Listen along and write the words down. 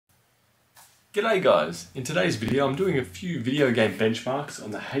G'day guys, in today's video I'm doing a few video game benchmarks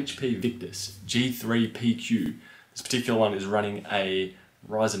on the HP Victus G3PQ. This particular one is running a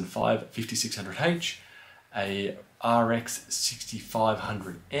Ryzen 5 5600H, a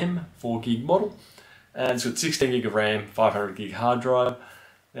RX6500M 4GB model, and it's got 16GB of RAM, 500GB hard drive.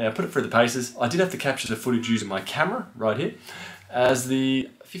 Now I put it through the paces. I did have to capture the footage using my camera right here, as the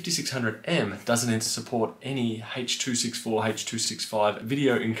 5600M doesn't need to support any H.264, H.265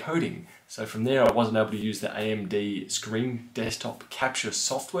 video encoding. So from there I wasn't able to use the AMD screen desktop capture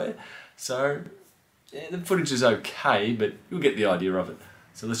software. So yeah, the footage is okay, but you'll get the idea of it.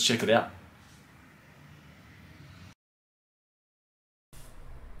 So let's check it out.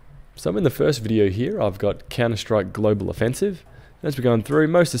 So in the first video here I've got Counter-Strike Global Offensive. As we're going through,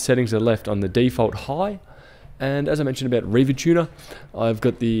 most of the settings are left on the default high. And as I mentioned about RevaTuner, I've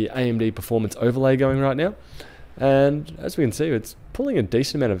got the AMD performance overlay going right now. And as we can see, it's pulling a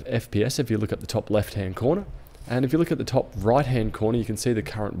decent amount of FPS if you look at the top left-hand corner. And if you look at the top right-hand corner, you can see the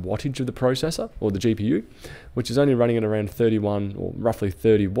current wattage of the processor, or the GPU, which is only running at around 31 or roughly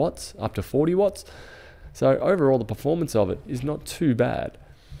 30 watts, up to 40 watts. So overall, the performance of it is not too bad.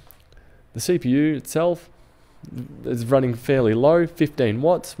 The CPU itself is running fairly low, 15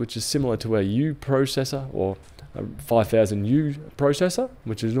 watts, which is similar to a U processor, or a 5000U processor,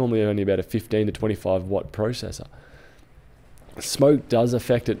 which is normally only about a 15 to 25 watt processor. Smoke does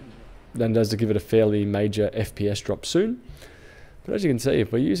affect it, and does give it a fairly major FPS drop soon. But as you can see,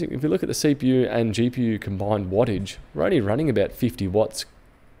 if you look at the CPU and GPU combined wattage, we're only running about 50 watts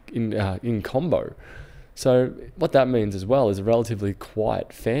in combo. So what that means as well is a relatively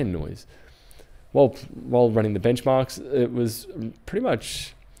quiet fan noise. While running the benchmarks, it was pretty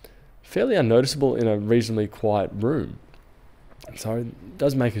much fairly unnoticeable in a reasonably quiet room. So it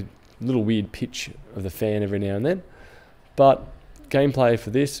does make a little weird pitch of the fan every now and then. But gameplay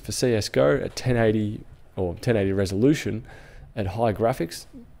for this, for CSGO at 1080 or 1080 resolution at high graphics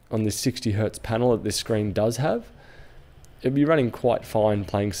on this 60Hz panel that this screen does have, it'd be running quite fine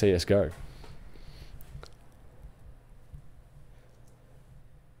playing CSGO.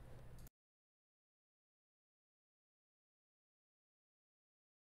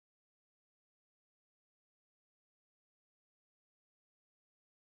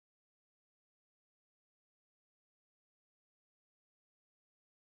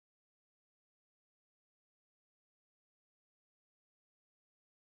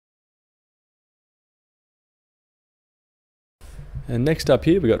 And next up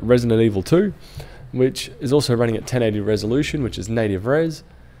here, we've got Resident Evil 2, which is also running at 1080 resolution, which is native res.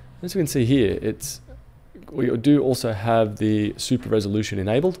 As you can see here, we do also have the super resolution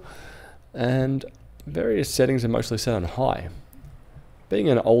enabled, and various settings are mostly set on high. Being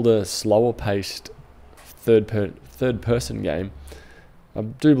an older, slower paced third person game, I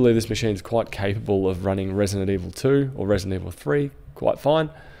do believe this machine is quite capable of running Resident Evil 2 or Resident Evil 3 quite fine.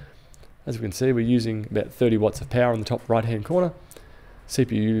 As you can see, we're using about 30 watts of power in the top right hand corner.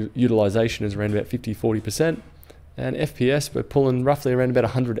 CPU utilization is around about 50-40%, and FPS, we're pulling roughly around about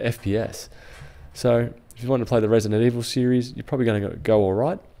 100 FPS. So if you want to play the Resident Evil series, you're probably going to go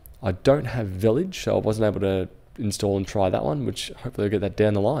alright. I don't have Village, so I wasn't able to install and try that one, which hopefully I'll get that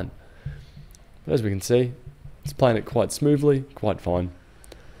down the line. But as we can see, it's playing it quite smoothly, quite fine.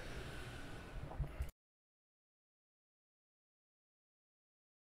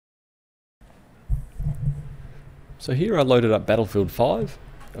 So here I loaded up Battlefield 5.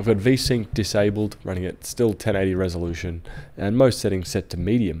 I've got VSync disabled, running at still 1080 resolution, and most settings set to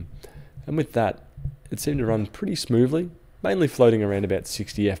medium. And with that, it seemed to run pretty smoothly, mainly floating around about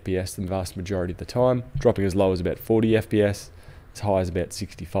 60 FPS the vast majority of the time, dropping as low as about 40 FPS, as high as about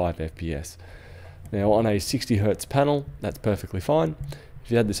 65 FPS. Now on a 60Hz panel, that's perfectly fine.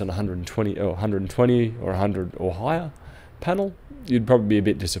 If you had this on 120 or 100 or higher panel, you'd probably be a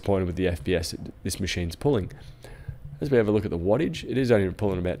bit disappointed with the FPS this machine's pulling. As we have a look at the wattage, it is only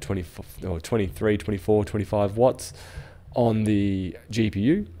pulling about 23, 24, 25 watts on the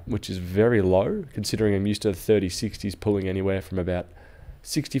GPU, which is very low, considering I'm used to the 3060s pulling anywhere from about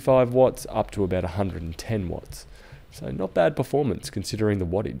 65 watts up to about 110 watts. So not bad performance considering the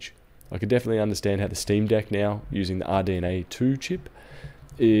wattage. I could definitely understand how the Steam Deck now, using the RDNA 2 chip,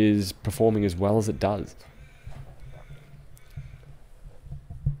 is performing as well as it does.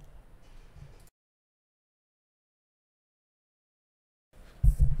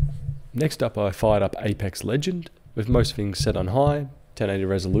 Next up, I fired up Apex Legend, with most things set on high, 1080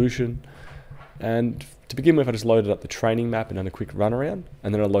 resolution, and to begin with I just loaded up the training map and done a quick run around,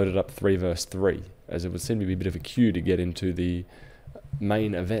 and then I loaded up 3 vs 3, as it would seem to be a bit of a queue to get into the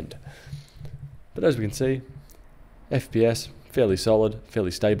main event. But as we can see, FPS, fairly solid,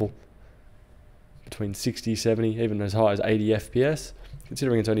 fairly stable. between 60, 70, even as high as 80 FPS,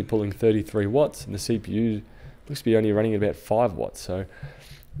 considering it's only pulling 33 watts and the CPU looks to be only running at about 5 watts, so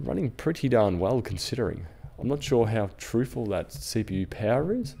running pretty darn well considering. I'm not sure how truthful that CPU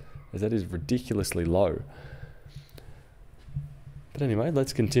power is, as that is ridiculously low. But anyway,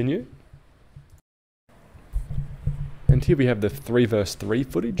 let's continue. And here we have the 3 vs 3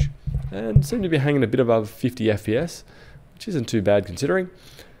 footage, and seem to be hanging a bit above 50 FPS, which isn't too bad considering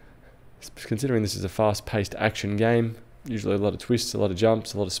this is a fast-paced action game. Usually a lot of twists, a lot of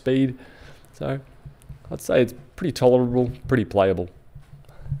jumps, a lot of speed. So I'd say it's pretty tolerable, pretty playable.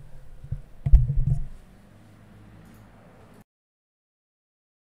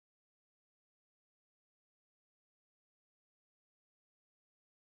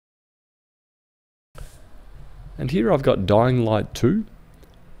 And here I've got Dying Light 2,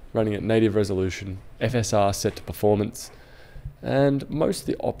 running at native resolution, FSR set to performance, and most of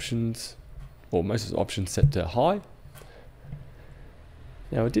the options set to high.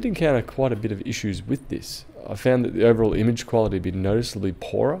 Now I did encounter quite a bit of issues with this. I found that the overall image quality had been noticeably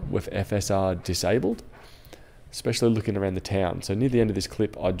poorer with FSR disabled, especially looking around the town. So near the end of this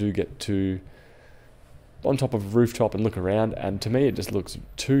clip I do get to on top of a rooftop and look around, and to me it just looks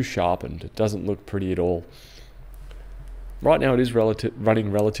too sharpened. It doesn't look pretty at all. Right now it is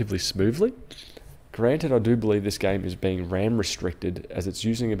running relatively smoothly. Granted, I do believe this game is being RAM restricted, as it's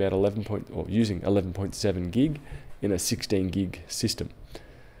using about 11.7 gig in a 16 gig system.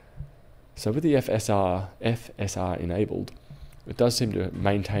 So with the FSR enabled, it does seem to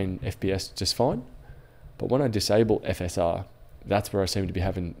maintain FPS just fine. But when I disable FSR, that's where I seem to be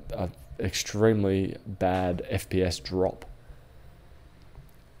having an extremely bad FPS drop.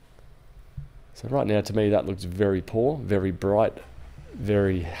 So right now, to me, that looks very poor, very bright,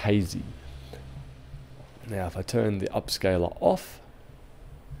 very hazy. Now, if I turn the upscaler off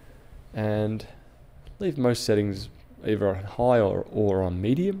and leave most settings either on high or on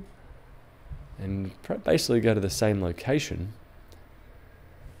medium, and basically go to the same location,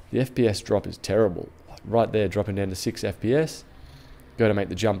 the FPS drop is terrible. Right there, dropping down to 6 FPS, go to make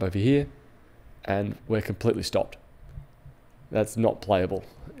the jump over here, and we're completely stopped. That's not playable.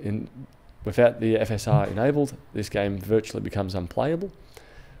 Without the FSR enabled, this game virtually becomes unplayable.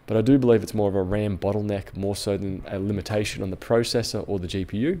 But I do believe it's more of a RAM bottleneck more so than a limitation on the processor or the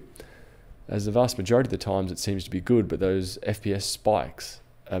GPU, as the vast majority of the times it seems to be good, but those FPS spikes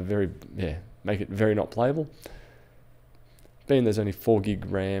are make it very not playable. Being there's only 4 gig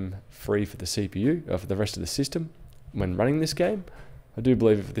RAM free for the CPU, or for the rest of the system when running this game, I do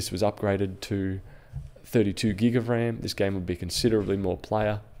believe if this was upgraded to 32 gig of RAM, this game would be considerably more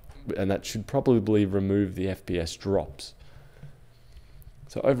player, and that should probably remove the FPS drops.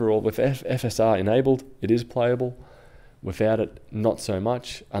 So overall, with FSR enabled, it is playable. Without it, not so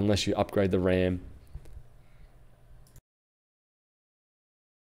much, unless you upgrade the RAM.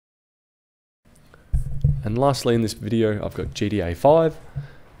 And lastly in this video, I've got GTA 5,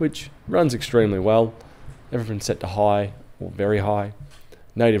 which runs extremely well. Everything's set to high, or very high,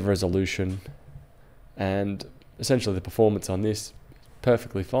 native resolution, and essentially the performance on this,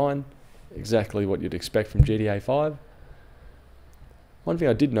 perfectly fine, exactly what you'd expect from GTA 5. One thing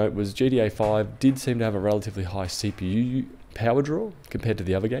I did note was GTA 5 did seem to have a relatively high CPU power draw compared to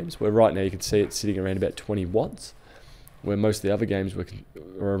the other games, where right now you can see it sitting around about 20 watts, where most of the other games were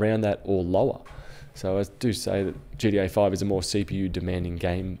around that or lower. So I do say that GTA 5 is a more CPU demanding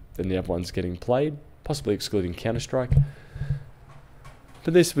game than the other ones getting played, possibly excluding Counter-Strike.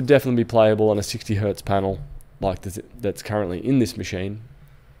 But this would definitely be playable on a 60Hz panel like that's currently in this machine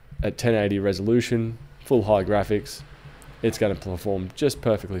at 1080 resolution, full high graphics. It's going to perform just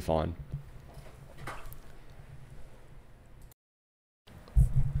perfectly fine.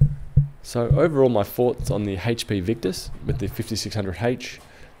 So overall, my thoughts on the HP Victus with the 5600H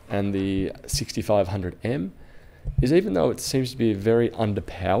and the 6500M is, even though it seems to be very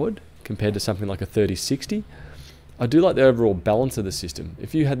underpowered compared to something like a 3060, I do like the overall balance of the system.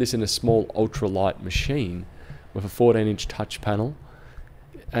 If you had this in a small ultralight machine with a 14-inch touch panel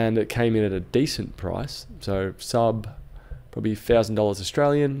and it came in at a decent price, so sub probably $1,000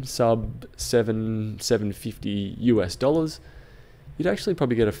 Australian, sub $750 US, you'd actually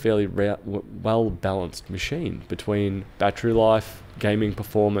probably get a fairly well-balanced machine between battery life, gaming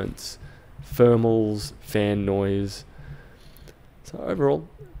performance, thermals, fan noise. So overall,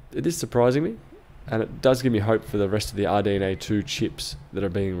 it is surprising me, and it does give me hope for the rest of the RDNA 2 chips that are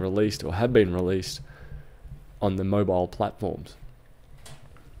being released or have been released on the mobile platforms.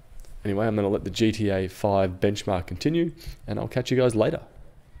 Anyway, I'm going to let the GTA 5 benchmark continue, and I'll catch you guys later.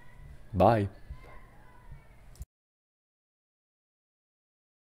 Bye.